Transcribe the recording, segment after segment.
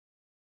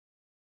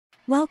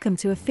Welcome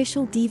to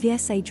official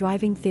DVSA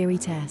driving theory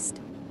test.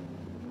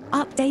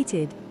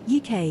 Updated,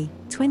 UK,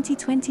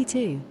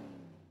 2022.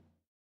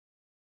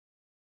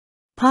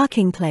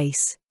 Parking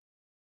place.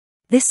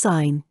 This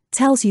sign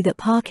tells you that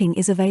parking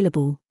is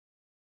available.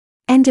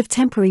 End of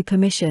temporary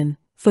permission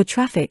for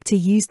traffic to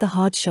use the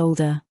hard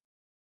shoulder.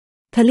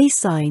 Police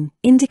sign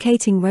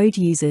indicating road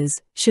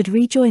users should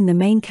rejoin the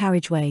main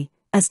carriageway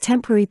as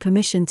temporary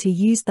permission to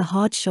use the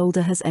hard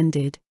shoulder has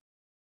ended.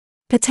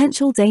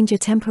 Potential danger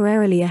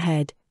temporarily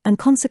ahead and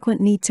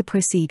consequent need to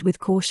proceed with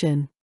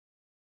caution.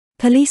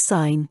 Police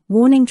sign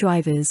warning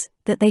drivers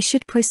that they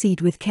should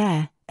proceed with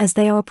care as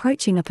they are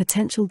approaching a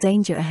potential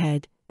danger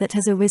ahead that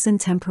has arisen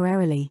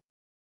temporarily.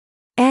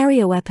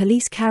 Area where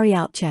police carry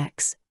out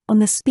checks on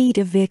the speed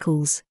of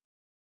vehicles.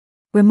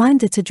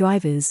 Reminder to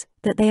drivers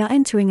that they are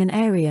entering an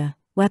area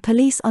where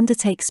police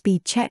undertake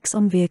speed checks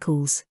on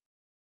vehicles.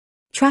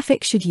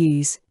 Traffic should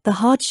use the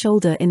hard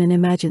shoulder in an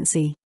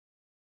emergency.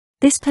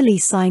 This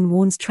police sign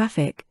warns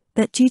traffic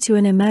that due to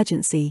an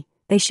emergency,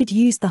 they should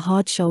use the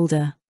hard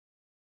shoulder.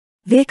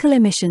 Vehicle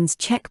emissions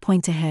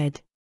checkpoint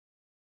ahead.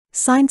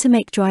 Sign to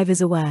make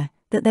drivers aware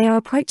that they are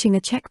approaching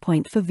a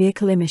checkpoint for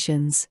vehicle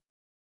emissions.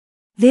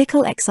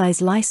 Vehicle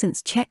excise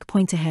license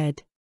checkpoint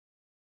ahead.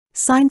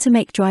 Sign to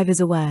make drivers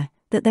aware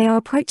that they are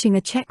approaching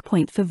a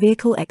checkpoint for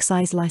vehicle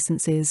excise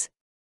licenses.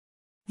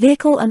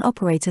 Vehicle and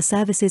Operator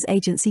Services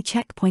Agency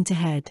checkpoint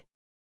ahead.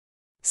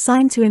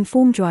 Sign to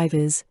inform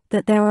drivers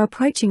that they are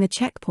approaching a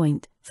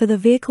checkpoint for the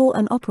Vehicle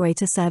and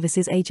Operator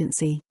Services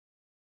Agency.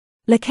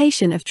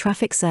 Location of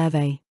traffic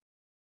survey.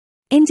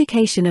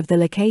 Indication of the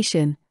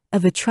location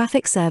of a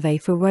traffic survey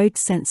for road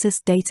census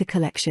data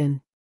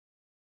collection.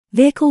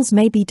 Vehicles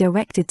may be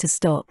directed to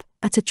stop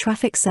at a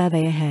traffic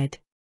survey ahead.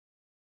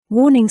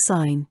 Warning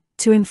sign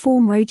to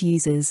inform road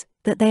users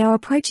that they are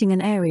approaching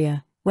an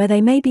area where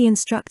they may be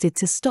instructed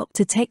to stop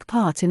to take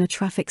part in a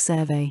traffic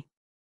survey.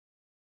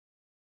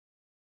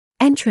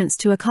 Entrance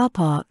to a car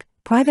park,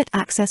 private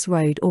access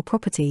road or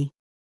property.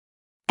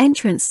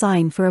 Entrance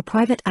sign for a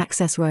private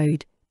access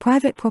road,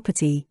 private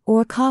property,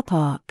 or a car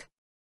park.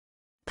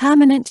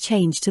 Permanent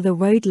change to the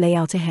road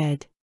layout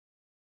ahead.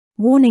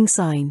 Warning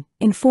sign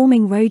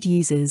informing road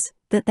users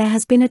that there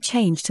has been a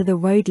change to the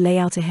road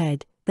layout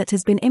ahead that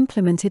has been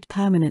implemented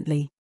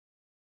permanently.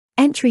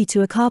 Entry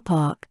to a car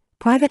park,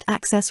 private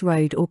access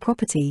road or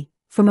property,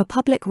 from a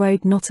public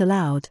road not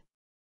allowed.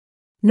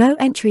 No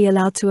entry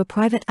allowed to a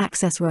private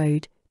access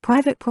road,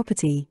 private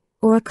property,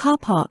 or a car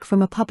park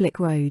from a public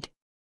road.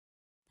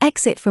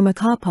 Exit from a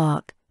car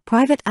park,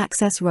 private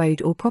access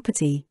road or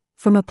property,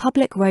 from a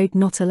public road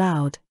not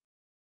allowed.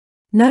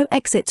 No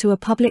exit to a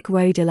public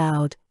road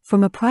allowed,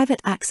 from a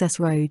private access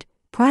road,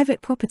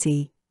 private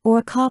property, or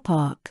a car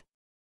park.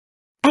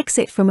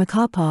 Exit from a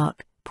car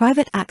park,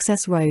 private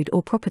access road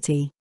or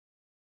property.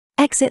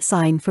 Exit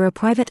sign for a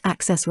private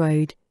access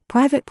road,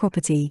 private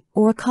property,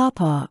 or a car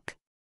park.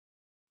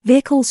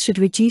 Vehicles should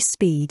reduce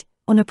speed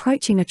on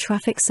approaching a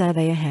traffic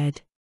survey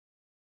ahead.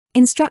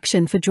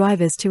 Instruction for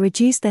drivers to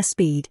reduce their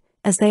speed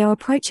as they are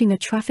approaching a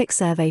traffic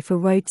survey for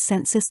road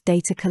census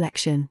data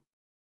collection.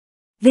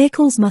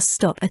 Vehicles must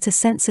stop at a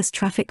census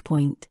traffic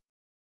point.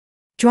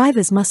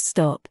 Drivers must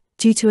stop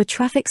due to a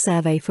traffic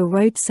survey for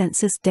road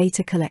census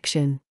data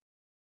collection.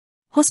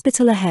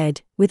 Hospital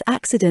ahead with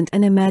accident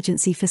and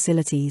emergency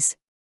facilities.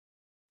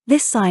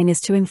 This sign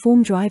is to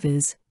inform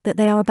drivers that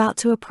they are about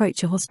to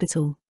approach a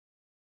hospital.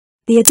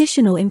 The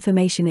additional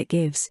information it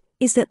gives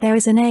is that there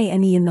is an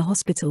A&E in the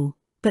hospital,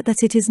 but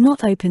that it is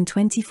not open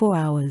 24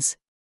 hours.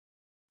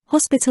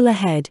 Hospital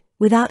ahead,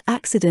 without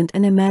accident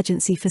and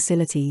emergency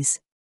facilities.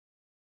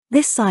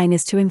 This sign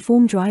is to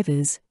inform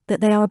drivers that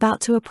they are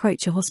about to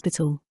approach a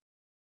hospital.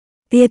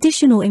 The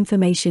additional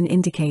information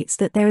indicates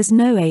that there is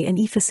no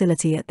A&E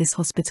facility at this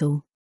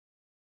hospital.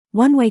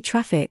 One-way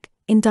traffic,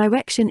 in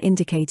direction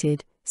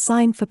indicated,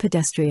 sign for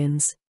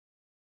pedestrians.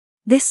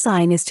 This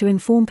sign is to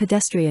inform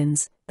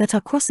pedestrians that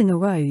are crossing a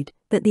road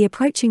that the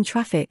approaching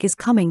traffic is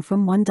coming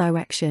from one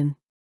direction.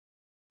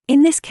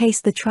 In this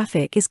case, the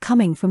traffic is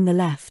coming from the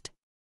left.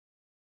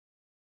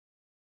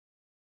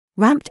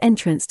 Ramped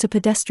entrance to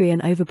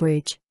pedestrian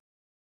overbridge.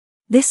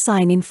 This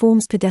sign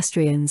informs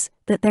pedestrians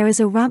that there is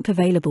a ramp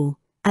available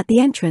at the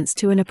entrance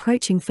to an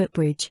approaching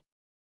footbridge.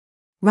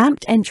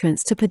 Ramped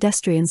entrance to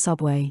pedestrian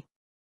subway.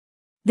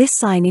 This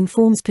sign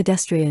informs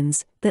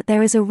pedestrians that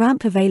there is a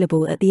ramp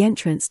available at the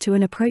entrance to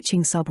an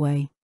approaching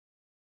subway.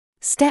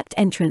 Stepped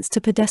entrance to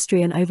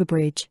pedestrian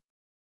overbridge.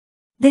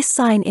 This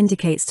sign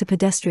indicates to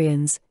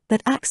pedestrians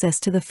that access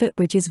to the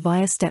footbridge is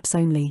via steps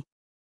only.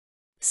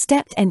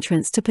 Stepped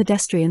entrance to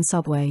pedestrian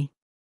subway.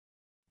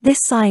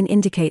 This sign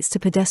indicates to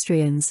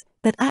pedestrians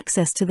that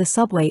access to the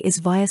subway is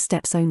via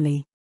steps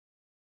only.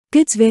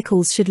 Goods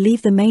vehicles should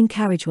leave the main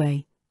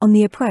carriageway on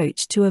the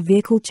approach to a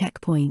vehicle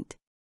checkpoint.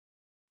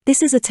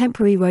 This is a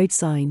temporary road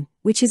sign,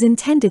 which is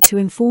intended to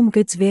inform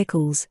goods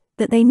vehicles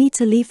that they need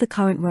to leave the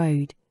current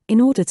road in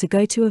order to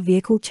go to a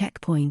vehicle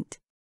checkpoint.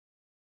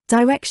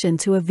 Direction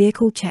to a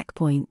vehicle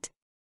checkpoint.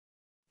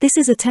 This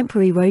is a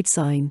temporary road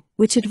sign,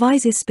 which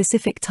advises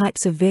specific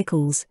types of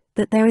vehicles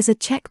that there is a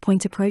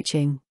checkpoint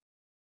approaching.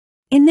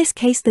 In this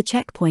case, the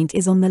checkpoint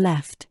is on the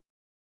left.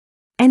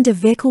 End of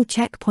vehicle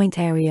checkpoint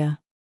area.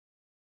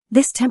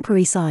 This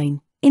temporary sign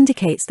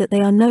indicates that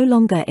they are no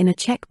longer in a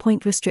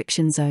checkpoint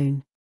restriction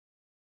zone.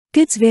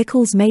 Goods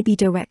vehicles may be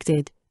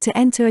directed to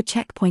enter a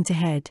checkpoint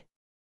ahead.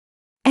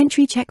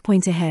 Entry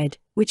checkpoint ahead,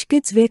 which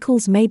goods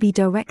vehicles may be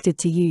directed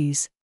to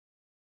use.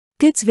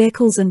 Goods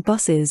vehicles and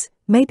buses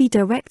may be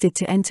directed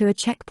to enter a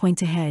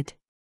checkpoint ahead.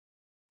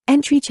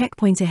 Entry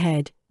checkpoint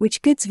ahead,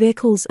 which goods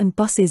vehicles and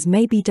buses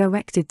may be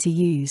directed to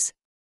use.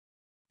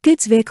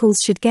 Goods vehicles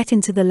should get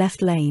into the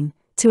left lane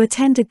to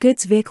attend a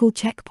goods vehicle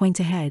checkpoint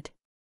ahead.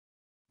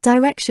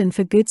 Direction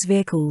for goods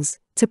vehicles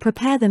to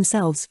prepare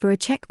themselves for a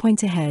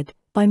checkpoint ahead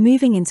by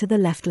moving into the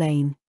left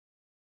lane.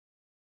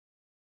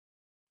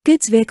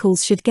 Goods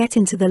vehicles should get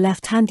into the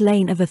left-hand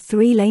lane of a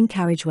 3-lane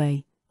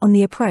carriageway on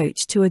the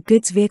approach to a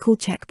goods vehicle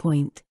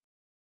checkpoint.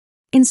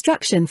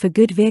 Instruction for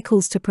goods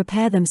vehicles to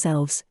prepare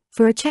themselves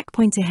for a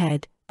checkpoint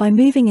ahead by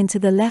moving into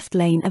the left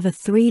lane of a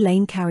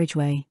 3-lane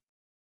carriageway.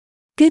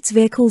 Goods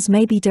vehicles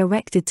may be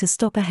directed to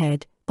stop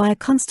ahead by a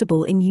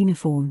constable in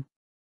uniform.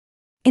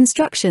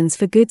 Instructions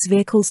for goods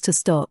vehicles to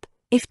stop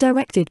if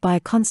directed by a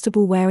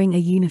constable wearing a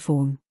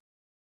uniform.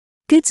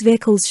 Goods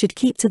vehicles should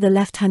keep to the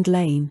left-hand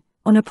lane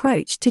on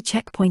approach to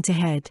checkpoint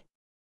ahead.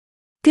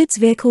 Goods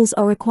vehicles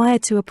are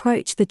required to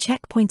approach the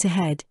checkpoint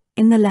ahead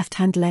in the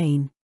left-hand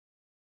lane.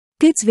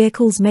 Goods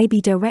vehicles may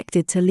be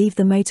directed to leave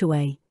the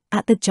motorway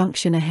at the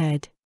junction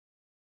ahead.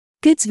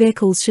 Goods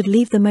vehicles should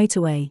leave the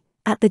motorway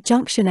at the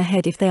junction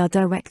ahead if they are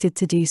directed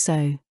to do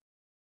so.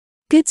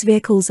 Goods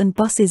vehicles and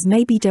buses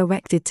may be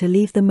directed to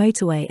leave the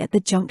motorway at the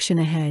junction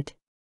ahead.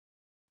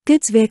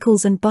 Goods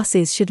vehicles and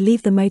buses should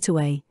leave the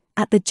motorway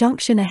at the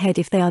junction ahead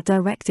if they are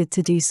directed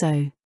to do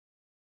so.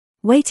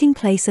 Waiting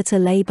place at a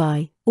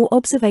lay-by or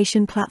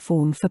observation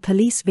platform for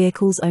police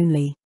vehicles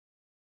only.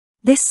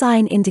 This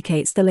sign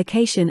indicates the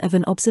location of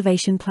an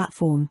observation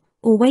platform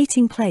or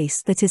waiting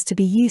place that is to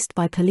be used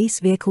by police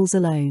vehicles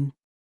alone.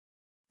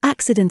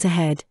 Accident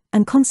ahead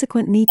and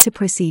consequent need to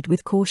proceed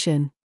with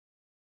caution.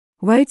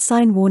 Road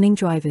sign warning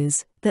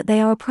drivers that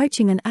they are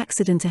approaching an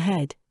accident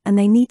ahead and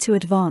they need to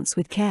advance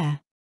with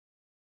care.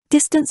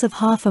 Distance of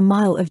half a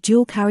mile of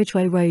dual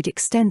carriageway road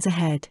extends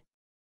ahead.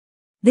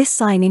 This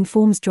sign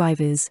informs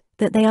drivers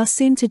that they are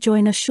soon to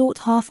join a short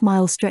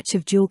half-mile stretch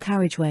of dual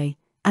carriageway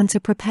and to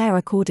prepare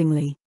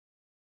accordingly.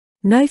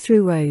 No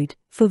through road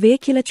for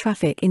vehicular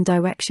traffic in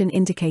direction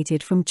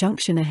indicated from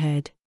junction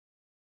ahead.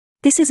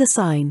 This is a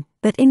sign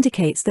that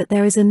indicates that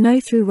there is a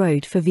no-through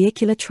road for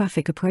vehicular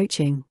traffic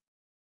approaching.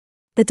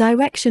 The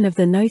direction of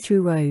the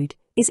no-through road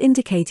is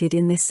indicated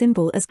in this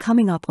symbol as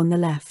coming up on the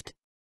left.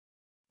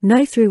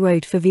 No-through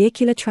road for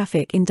vehicular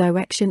traffic in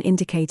direction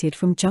indicated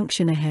from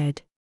junction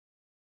ahead.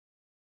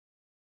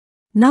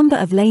 Number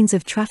of lanes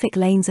of traffic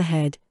lanes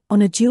ahead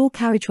on a dual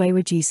carriageway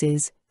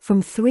reduces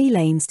from 3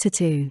 lanes to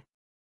 2.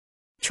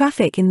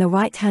 Traffic in the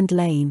right-hand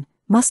lane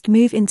must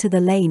move into the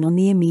lane on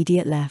the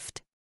immediate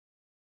left.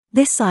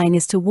 This sign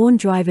is to warn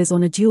drivers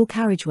on a dual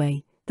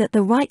carriageway that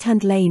the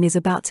right-hand lane is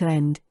about to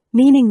end,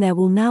 meaning there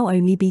will now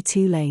only be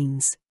 2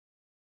 lanes.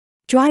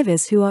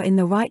 Drivers who are in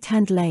the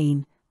right-hand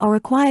lane are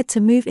required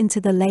to move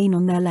into the lane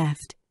on their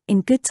left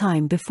in good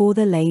time before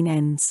the lane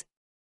ends.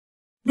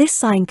 This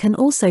sign can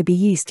also be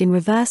used in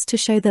reverse to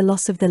show the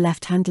loss of the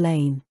left-hand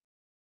lane.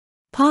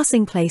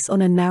 Passing place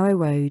on a narrow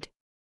road.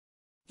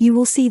 You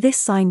will see this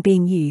sign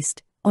being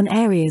used on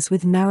areas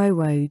with narrow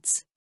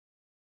roads.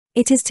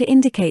 It is to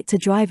indicate to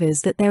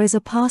drivers that there is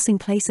a passing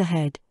place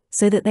ahead,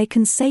 so that they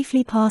can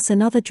safely pass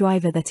another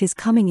driver that is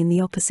coming in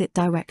the opposite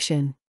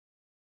direction.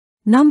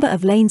 Number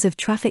of lanes of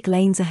traffic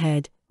lanes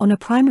ahead on a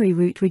primary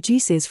route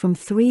reduces from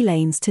 3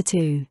 lanes to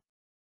 2.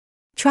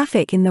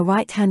 Traffic in the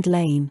right-hand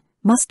lane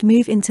must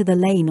move into the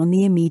lane on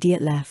the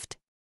immediate left.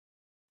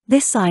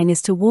 This sign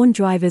is to warn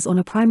drivers on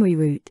a primary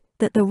route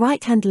that the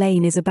right-hand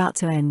lane is about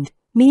to end,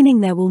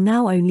 meaning there will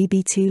now only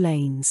be 2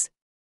 lanes.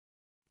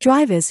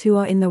 Drivers who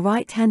are in the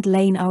right-hand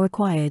lane are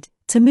required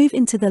to move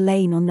into the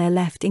lane on their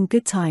left in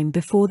good time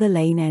before the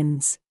lane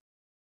ends.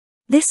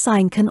 This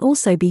sign can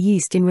also be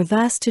used in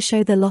reverse to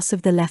show the loss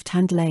of the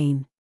left-hand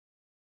lane.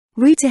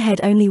 Route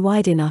ahead only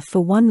wide enough for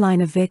 1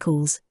 line of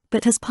vehicles,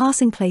 but has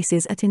passing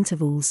places at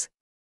intervals.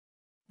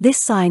 This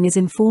sign is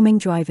informing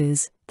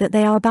drivers that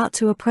they are about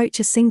to approach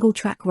a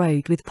single-track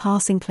road with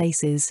passing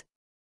places.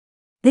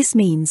 This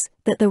means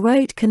that the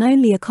road can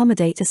only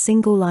accommodate a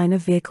single line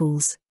of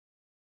vehicles.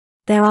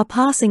 There are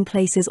passing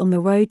places on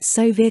the road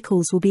so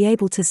vehicles will be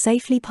able to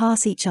safely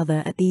pass each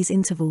other at these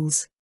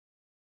intervals.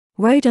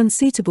 Road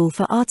unsuitable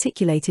for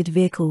articulated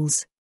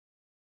vehicles.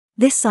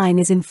 This sign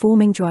is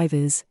informing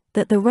drivers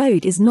that the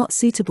road is not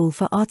suitable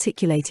for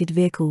articulated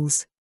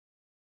vehicles.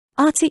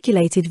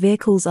 Articulated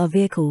vehicles are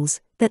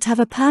vehicles that have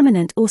a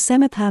permanent or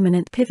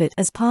semi-permanent pivot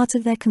as part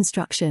of their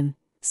construction,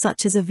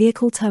 such as a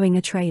vehicle towing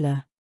a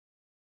trailer.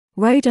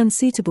 Road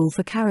unsuitable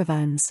for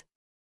caravans.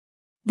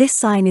 This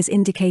sign is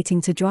indicating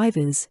to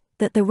drivers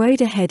that the road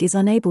ahead is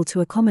unable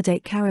to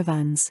accommodate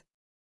caravans.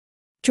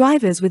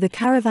 Drivers with a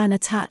caravan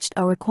attached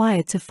are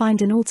required to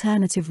find an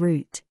alternative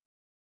route.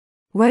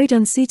 Road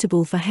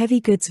unsuitable for heavy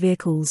goods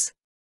vehicles.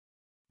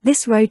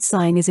 This road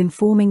sign is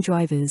informing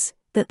drivers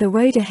that the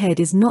road ahead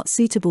is not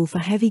suitable for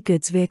heavy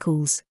goods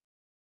vehicles.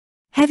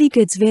 Heavy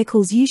goods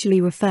vehicles usually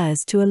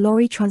refers to a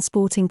lorry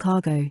transporting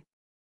cargo.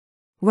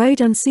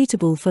 Road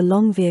unsuitable for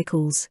long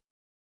vehicles.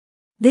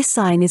 This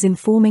sign is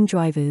informing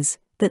drivers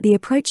that the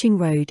approaching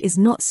road is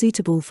not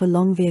suitable for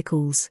long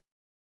vehicles.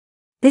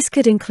 This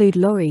could include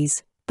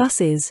lorries,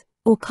 buses,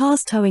 or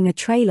cars towing a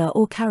trailer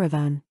or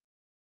caravan.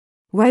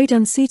 Road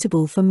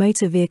unsuitable for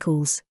motor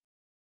vehicles.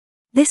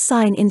 This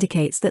sign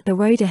indicates that the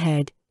road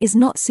ahead is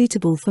not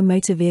suitable for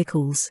motor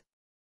vehicles.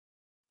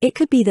 It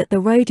could be that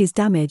the road is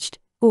damaged,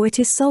 or it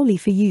is solely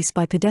for use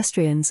by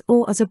pedestrians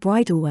or as a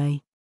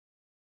bridleway.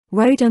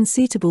 Road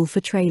unsuitable for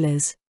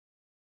trailers.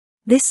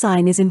 This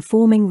sign is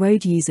informing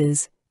road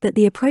users that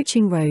the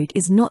approaching road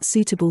is not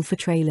suitable for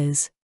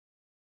trailers.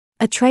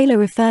 A trailer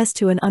refers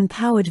to an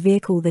unpowered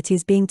vehicle that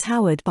is being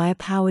towered by a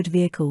powered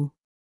vehicle.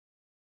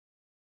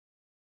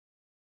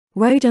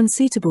 Road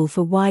unsuitable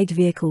for wide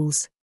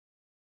vehicles.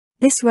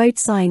 This road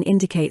sign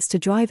indicates to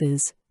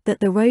drivers that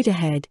the road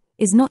ahead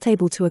is not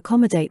able to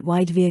accommodate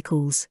wide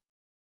vehicles.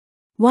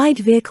 Wide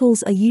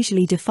vehicles are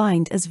usually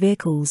defined as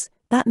vehicles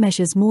that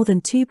measures more than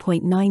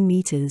 2.9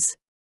 meters.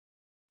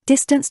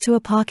 Distance to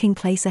a parking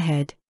place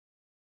ahead.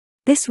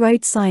 This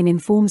road sign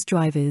informs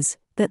drivers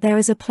that there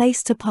is a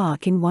place to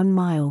park in 1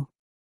 mile.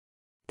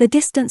 The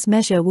distance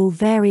measure will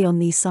vary on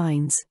these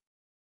signs.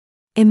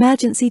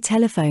 Emergency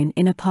telephone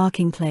in a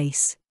parking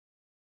place.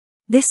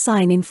 This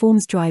sign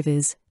informs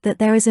drivers that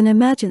there is an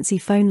emergency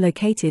phone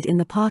located in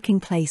the parking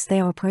place they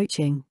are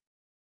approaching.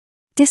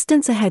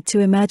 Distance ahead to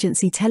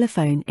emergency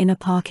telephone in a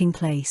parking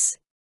place.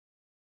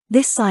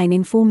 This sign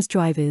informs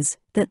drivers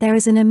that there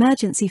is an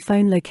emergency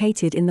phone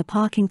located in the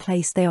parking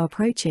place they are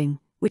approaching,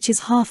 which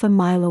is half a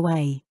mile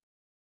away.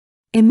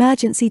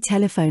 Emergency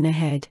telephone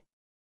ahead.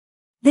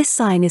 This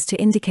sign is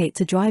to indicate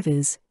to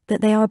drivers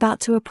that they are about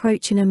to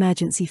approach an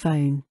emergency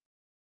phone.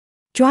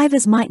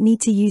 Drivers might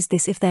need to use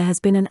this if there has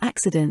been an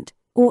accident,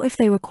 or if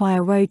they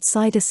require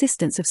roadside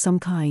assistance of some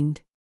kind.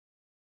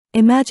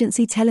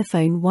 Emergency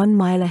telephone 1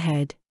 mile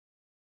ahead.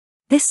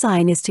 This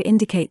sign is to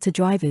indicate to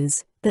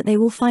drivers that they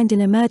will find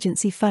an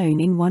emergency phone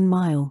in 1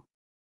 mile.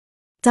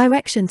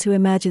 Direction to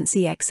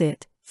emergency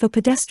exit, for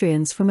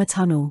pedestrians from a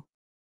tunnel.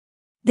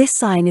 This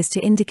sign is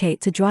to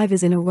indicate to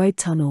drivers in a road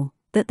tunnel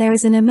that there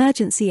is an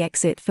emergency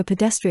exit for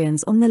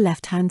pedestrians on the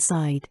left-hand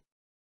side.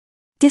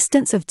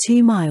 Distance of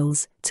 2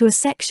 miles, to a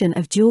section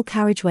of dual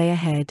carriageway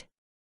ahead.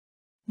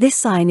 This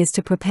sign is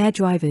to prepare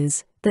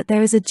drivers that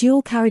there is a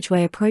dual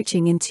carriageway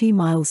approaching in 2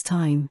 miles'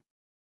 time.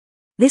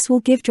 This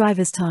will give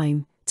drivers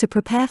time to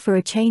prepare for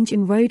a change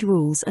in road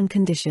rules and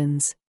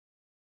conditions.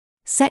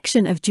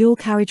 Section of dual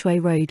carriageway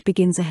road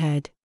begins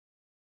ahead.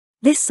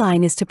 This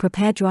sign is to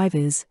prepare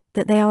drivers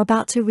that they are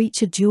about to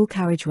reach a dual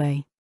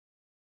carriageway.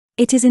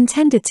 It is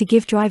intended to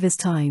give drivers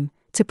time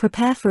to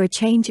prepare for a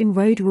change in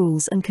road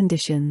rules and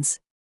conditions.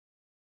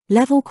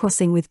 Level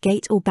crossing with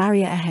gate or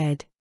barrier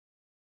ahead.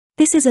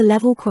 This is a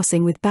level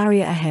crossing with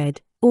barrier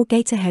ahead, or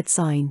gate ahead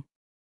sign.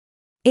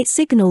 It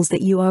signals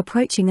that you are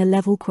approaching a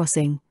level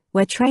crossing,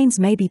 where trains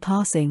may be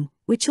passing,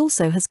 which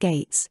also has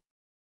gates.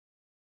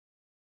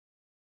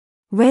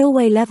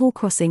 Railway level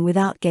crossing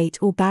without gate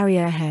or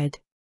barrier ahead.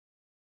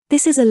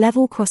 This is a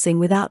level crossing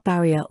without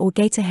barrier or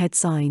gate ahead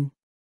sign.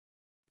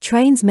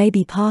 Trains may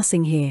be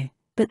passing here,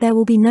 but there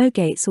will be no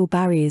gates or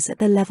barriers at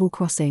the level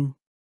crossing.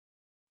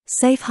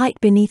 Safe height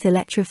beneath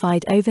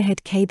electrified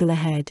overhead cable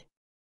ahead.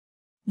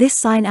 This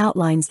sign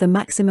outlines the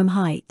maximum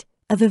height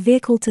of a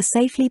vehicle to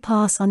safely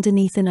pass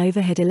underneath an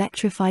overhead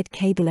electrified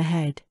cable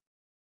ahead.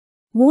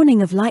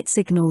 Warning of light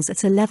signals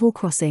at a level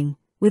crossing,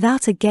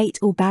 without a gate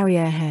or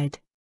barrier ahead.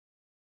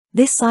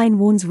 This sign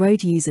warns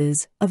road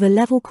users of a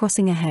level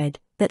crossing ahead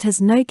that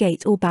has no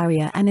gate or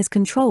barrier and is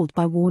controlled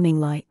by warning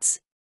lights.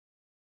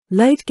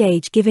 Load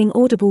gauge giving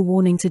audible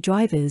warning to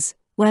drivers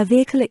where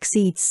vehicle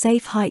exceeds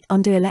safe height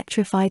under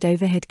electrified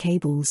overhead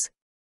cables.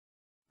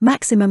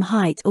 Maximum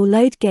height or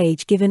load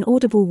gauge give an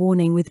audible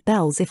warning with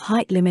bells if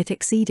height limit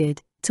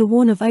exceeded, to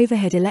warn of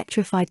overhead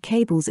electrified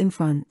cables in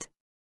front.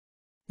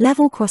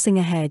 Level crossing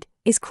ahead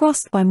is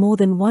crossed by more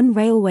than one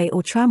railway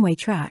or tramway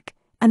track,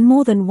 and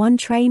more than one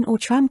train or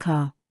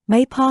tramcar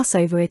may pass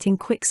over it in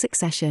quick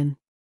succession.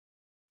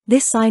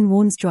 This sign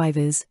warns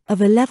drivers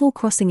of a level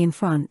crossing in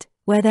front,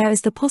 where there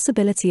is the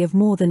possibility of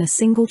more than a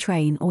single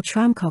train or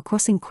tramcar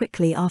crossing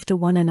quickly after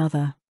one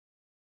another.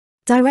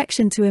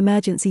 Direction to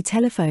emergency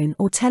telephone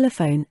or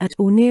telephone at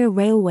or near a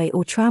railway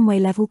or tramway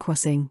level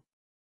crossing.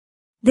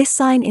 This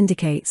sign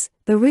indicates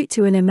the route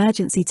to an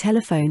emergency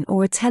telephone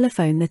or a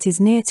telephone that is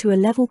near to a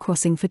level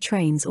crossing for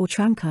trains or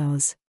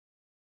tramcars.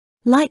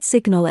 Light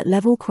signal at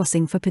level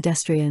crossing for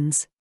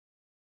pedestrians.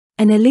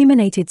 An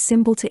illuminated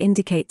symbol to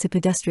indicate to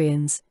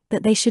pedestrians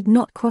that they should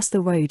not cross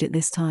the road at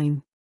this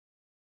time.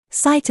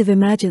 Site of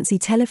emergency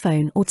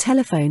telephone or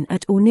telephone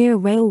at or near a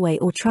railway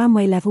or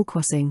tramway level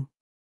crossing.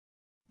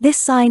 This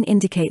sign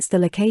indicates the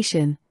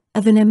location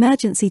of an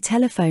emergency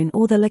telephone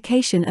or the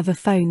location of a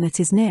phone that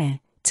is near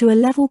to a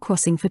level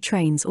crossing for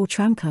trains or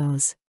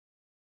tramcars.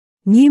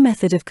 New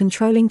method of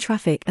controlling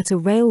traffic at a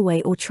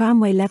railway or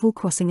tramway level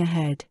crossing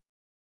ahead.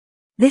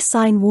 This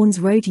sign warns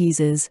road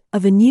users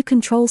of a new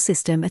control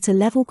system at a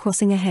level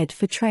crossing ahead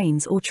for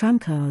trains or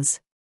tramcars.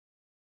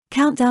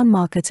 Countdown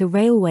marker to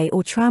railway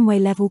or tramway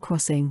level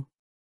crossing.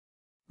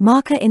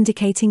 Marker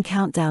indicating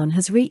countdown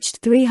has reached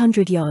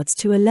 300 yards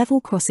to a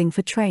level crossing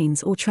for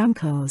trains or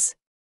tramcars.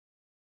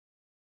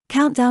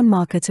 Countdown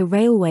marker to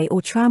railway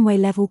or tramway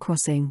level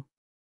crossing.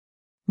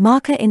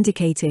 Marker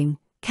indicating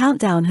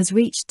countdown has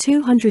reached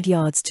 200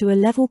 yards to a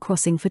level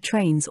crossing for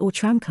trains or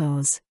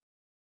tramcars.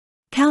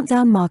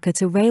 Countdown marker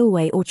to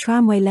railway or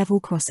tramway level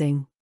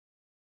crossing.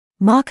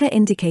 Marker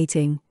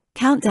indicating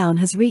countdown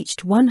has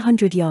reached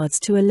 100 yards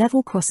to a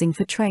level crossing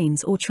for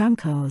trains or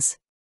tramcars.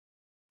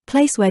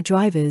 Place where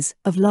drivers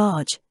of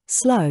large,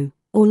 slow,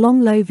 or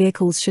long-low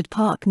vehicles should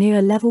park near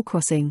a level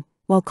crossing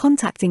while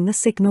contacting the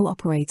signal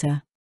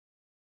operator.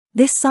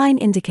 This sign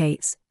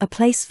indicates a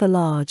place for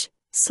large,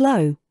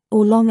 slow,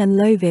 or long and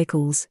low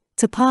vehicles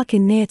to park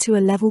in near to a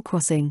level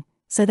crossing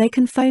so they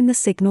can phone the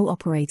signal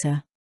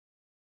operator.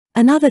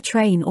 Another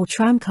train or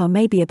tramcar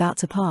may be about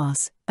to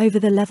pass over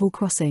the level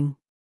crossing.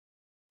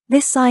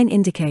 This sign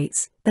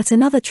indicates that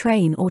another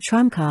train or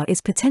tramcar is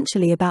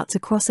potentially about to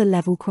cross a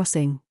level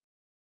crossing.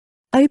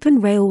 Open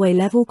railway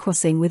level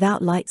crossing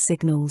without light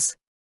signals.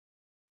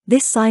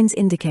 This sign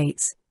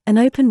indicates an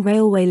open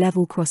railway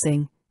level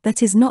crossing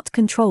that is not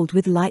controlled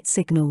with light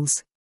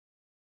signals.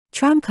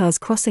 Tramcars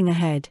crossing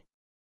ahead.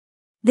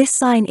 This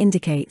sign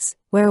indicates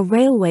where a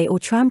railway or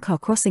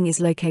tramcar crossing is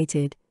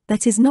located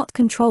that is not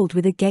controlled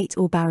with a gate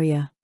or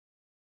barrier.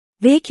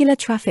 Vehicular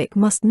traffic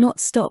must not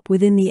stop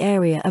within the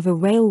area of a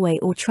railway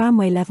or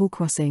tramway level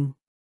crossing.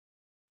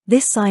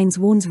 This sign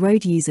warns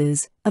road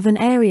users of an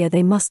area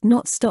they must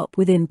not stop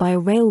within by a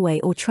railway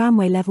or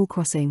tramway level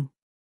crossing.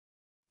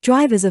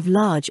 Drivers of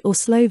large or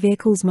slow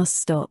vehicles must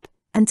stop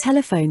and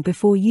telephone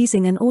before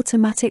using an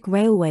automatic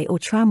railway or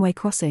tramway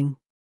crossing.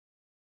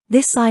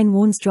 This sign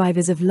warns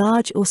drivers of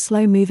large or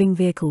slow-moving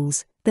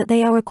vehicles that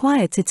they are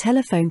required to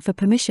telephone for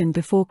permission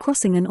before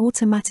crossing an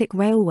automatic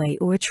railway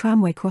or a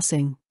tramway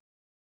crossing.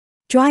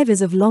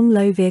 Drivers of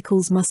long-low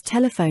vehicles must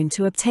telephone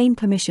to obtain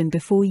permission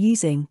before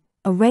using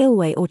a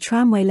railway or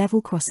tramway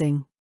level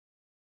crossing.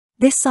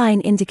 This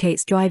sign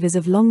indicates drivers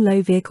of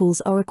long-low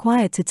vehicles are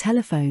required to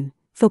telephone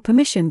for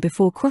permission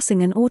before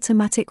crossing an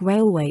automatic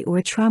railway or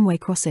a tramway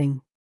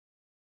crossing.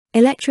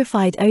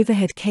 Electrified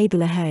overhead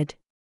cable ahead.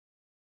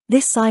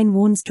 This sign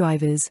warns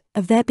drivers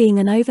of there being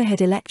an overhead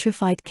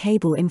electrified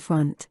cable in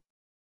front.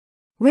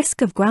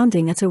 Risk of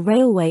grounding at a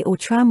railway or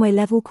tramway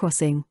level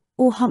crossing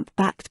or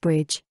hump-backed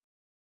bridge.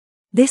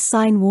 This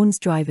sign warns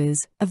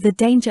drivers of the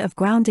danger of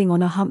grounding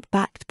on a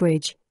hump-backed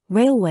bridge,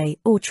 railway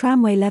or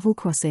tramway level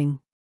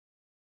crossing.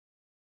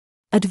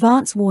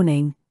 Advance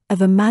warning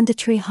of a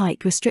mandatory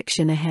height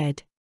restriction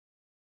ahead.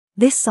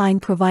 This sign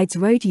provides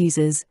road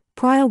users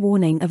prior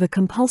warning of a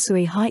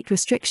compulsory height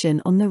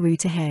restriction on the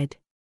route ahead.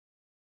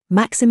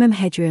 Maximum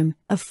headroom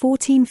of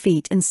 14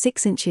 feet and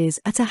 6 inches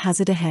at a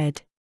hazard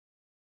ahead.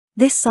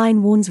 This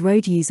sign warns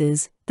road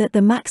users that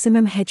the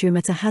maximum headroom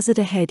at a hazard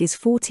ahead is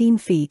 14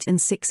 feet and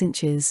 6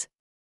 inches.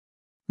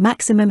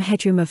 Maximum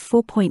headroom of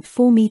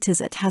 4.4 meters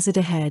at hazard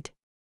ahead.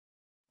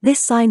 This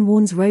sign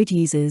warns road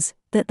users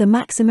that the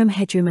maximum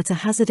headroom at a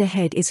hazard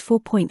ahead is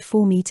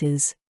 4.4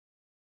 meters.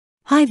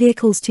 High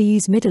vehicles to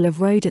use middle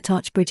of road at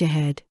arch bridge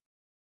ahead.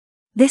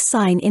 This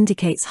sign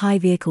indicates high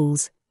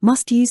vehicles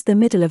must use the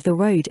middle of the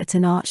road at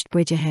an arched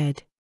bridge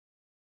ahead.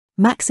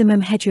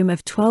 Maximum headroom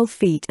of 12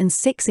 feet and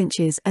 6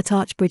 inches at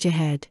arch bridge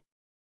ahead.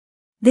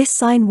 This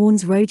sign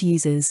warns road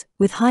users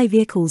with high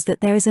vehicles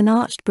that there is an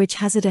arched bridge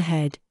hazard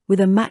ahead, with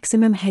a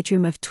maximum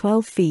headroom of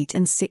 12 feet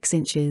and 6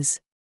 inches.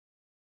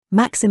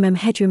 Maximum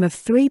headroom of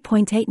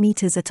 3.8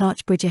 meters at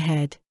arch bridge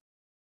ahead.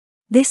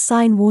 This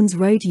sign warns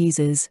road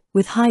users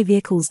with high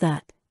vehicles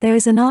that there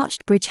is an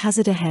arched bridge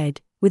hazard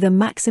ahead, with a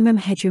maximum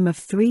headroom of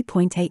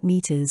 3.8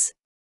 meters.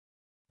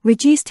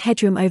 Reduced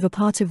headroom over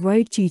part of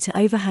road due to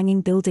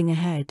overhanging building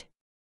ahead.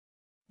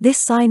 This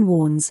sign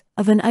warns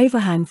of an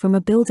overhang from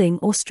a building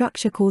or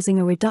structure causing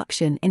a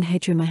reduction in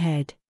headroom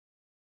ahead.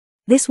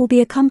 This will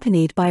be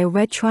accompanied by a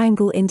red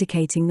triangle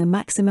indicating the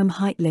maximum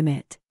height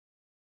limit.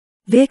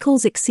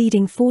 Vehicles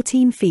exceeding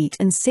 14 feet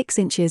and 6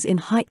 inches in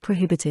height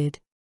prohibited.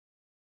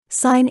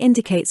 Sign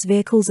indicates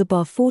vehicles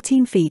above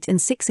 14 feet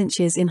and 6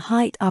 inches in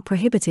height are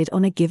prohibited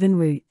on a given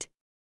route.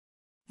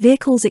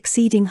 Vehicles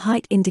exceeding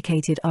height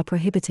indicated are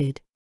prohibited.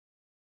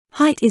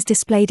 Height is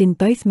displayed in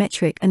both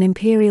metric and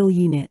imperial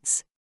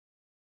units.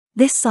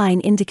 This sign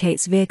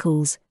indicates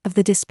vehicles of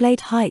the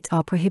displayed height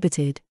are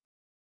prohibited.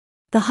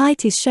 The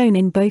height is shown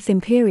in both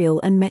imperial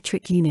and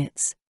metric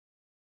units.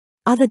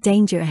 Other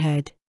danger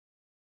ahead.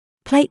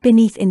 Plate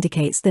beneath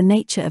indicates the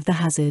nature of the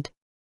hazard.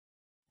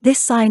 This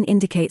sign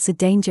indicates a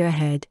danger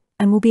ahead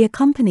and will be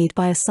accompanied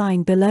by a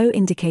sign below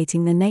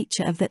indicating the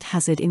nature of that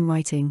hazard in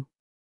writing.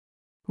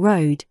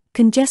 Road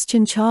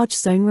congestion charge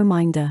zone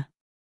reminder.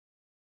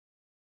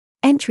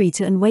 Entry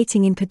to and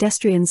waiting in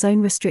pedestrian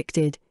zone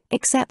restricted,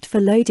 except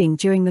for loading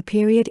during the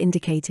period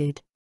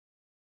indicated.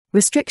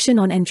 Restriction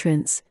on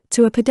entrance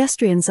to a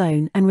pedestrian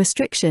zone and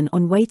restriction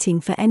on waiting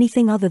for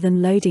anything other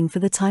than loading for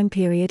the time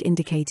period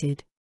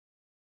indicated.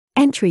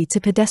 Entry to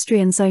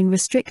pedestrian zone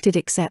restricted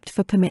except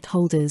for permit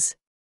holders.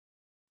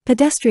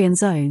 Pedestrian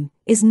zone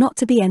is not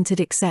to be entered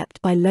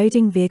except by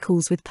loading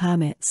vehicles with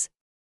permits.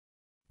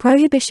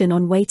 Prohibition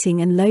on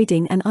waiting and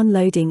loading and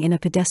unloading in a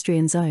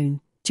pedestrian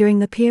zone during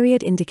the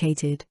period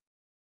indicated.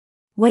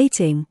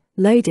 Waiting,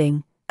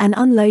 loading, and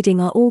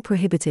unloading are all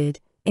prohibited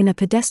in a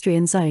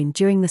pedestrian zone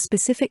during the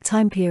specific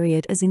time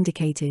period as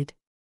indicated.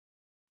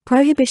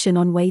 Prohibition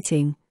on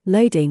waiting,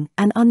 loading,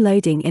 and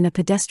unloading in a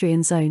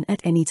pedestrian zone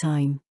at any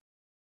time.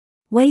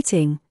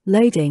 Waiting,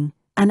 loading,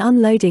 and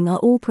unloading are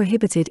all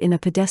prohibited in a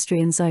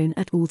pedestrian zone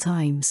at all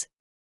times.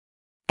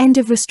 End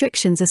of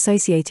restrictions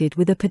associated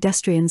with a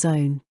pedestrian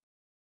zone.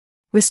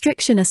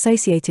 Restriction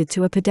associated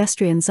to a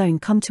pedestrian zone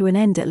come to an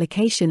end at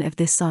location of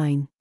this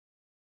sign.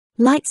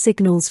 Light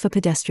signals for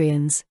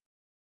pedestrians.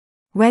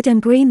 Red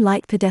and green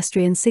light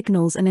pedestrian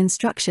signals and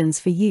instructions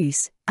for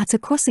use at a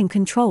crossing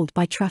controlled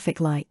by traffic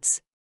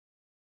lights.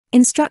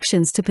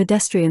 Instructions to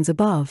pedestrians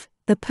above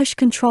the push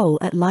control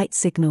at light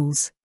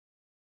signals.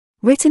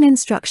 Written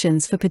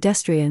instructions for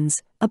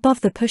pedestrians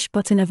above the push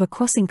button of a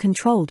crossing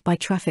controlled by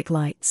traffic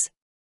lights.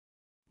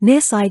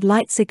 Near side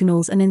light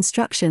signals and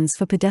instructions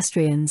for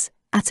pedestrians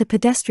at a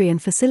pedestrian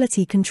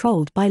facility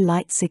controlled by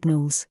light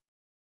signals.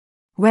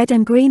 Red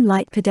and green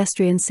light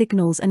pedestrian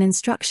signals and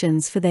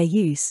instructions for their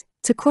use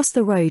to cross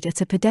the road at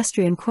a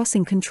pedestrian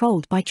crossing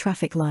controlled by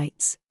traffic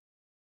lights.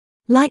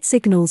 Light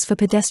signals for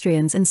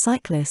pedestrians and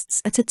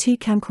cyclists at a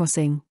two-cam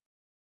crossing.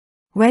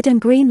 Red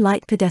and green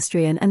light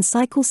pedestrian and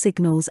cycle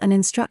signals and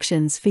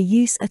instructions for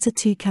use at a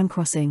two-cam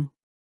crossing.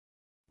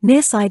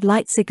 Near side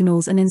light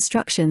signals and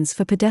instructions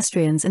for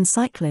pedestrians and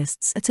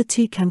cyclists at a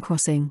two-cam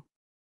crossing.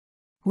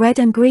 Red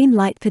and green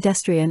light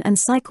pedestrian and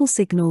cycle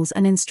signals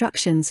and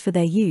instructions for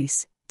their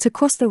use to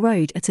cross the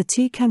road at a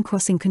two-cam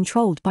crossing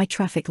controlled by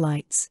traffic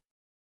lights.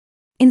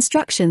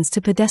 Instructions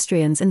to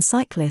pedestrians and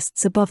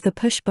cyclists above the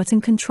push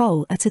button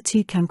control at a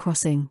two-cam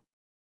crossing.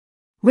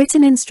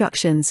 Written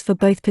instructions for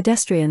both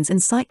pedestrians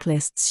and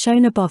cyclists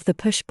shown above the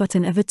push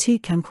button of a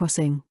two-cam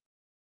crossing.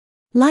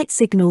 Light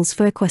signals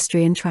for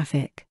equestrian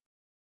traffic.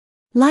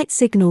 Light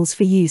signals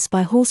for use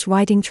by horse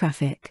riding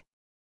traffic.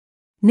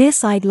 Near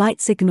side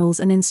light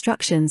signals and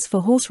instructions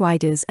for horse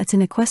riders at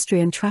an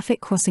equestrian traffic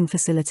crossing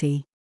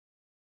facility.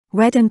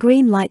 Red and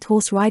green light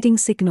horse riding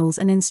signals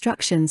and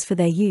instructions for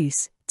their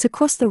use to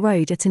cross the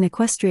road at an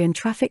equestrian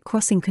traffic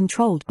crossing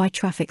controlled by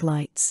traffic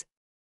lights.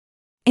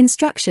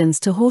 Instructions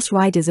to horse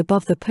riders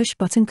above the push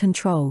button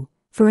control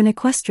for an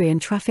equestrian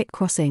traffic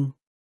crossing.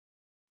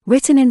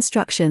 Written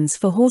instructions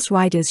for horse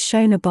riders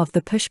shown above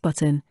the push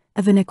button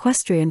of an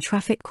equestrian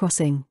traffic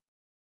crossing.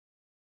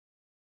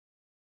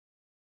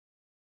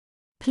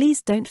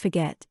 Please don't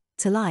forget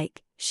to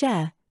like,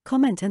 share,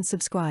 comment and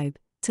subscribe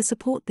to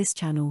support this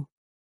channel.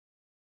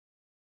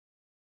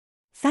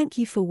 Thank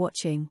you for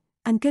watching,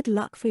 and good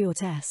luck for your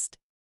test.